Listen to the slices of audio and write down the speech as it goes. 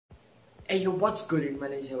Hey yo, what's good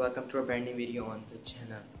invALId? Welcome to a brand new video on the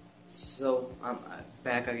channel. So I'm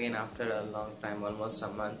back again after a long time, almost a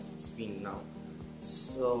month it's been now.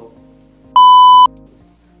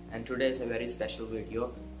 And today is a very special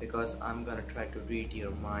video because I'm gonna try to read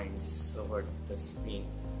your minds over the screen.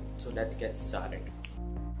 So let's get started.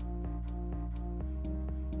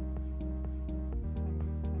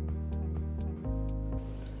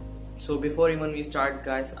 So before even we start,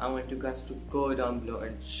 guys, I want you guys to go down below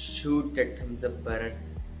and shoot that thumbs up button,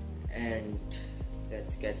 and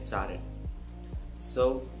let's get started.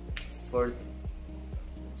 So for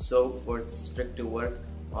this trick to work,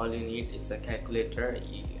 all you need is a calculator.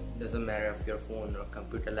 It doesn't matter if your phone or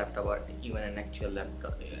computer, laptop, or even an actual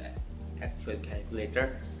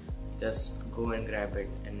calculator. Just go and grab it.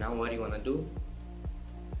 And now what you wanna do?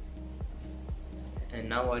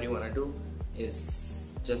 Is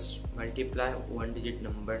just multiply one-digit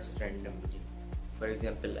numbers randomly. For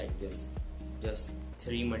example, like this, just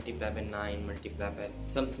 3 multiplied by 9 multiplied by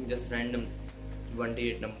something, just random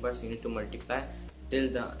one-digit numbers you need to multiply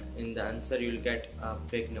till in the answer you'll get a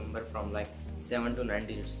big number from like 7 to 9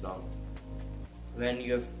 digits long. When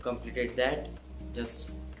you have completed that,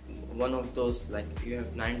 just one of those, like you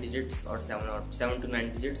have 9 digits or 7 to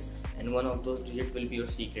 9 digits, and one of those digits will be your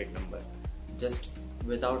secret number. Just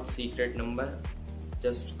without secret number,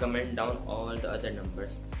 just comment down all the other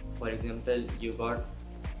numbers. For example, you got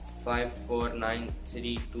 5 4 9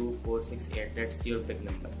 3 2 4 6 8. That's your big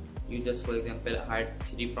number. You just, for example, hide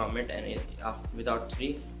 3 from it, and without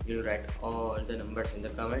 3 you'll write all the numbers in the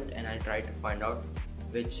comment, and I'll try to find out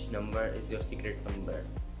which number is your secret number.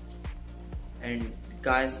 And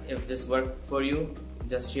guys, if this worked for you,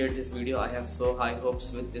 just share this video. I have so high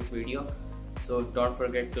hopes with this video. So don't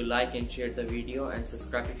forget to like and share the video, and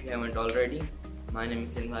subscribe if you haven't already. My name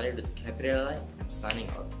is invALId with a capital I. I'm signing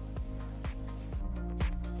out.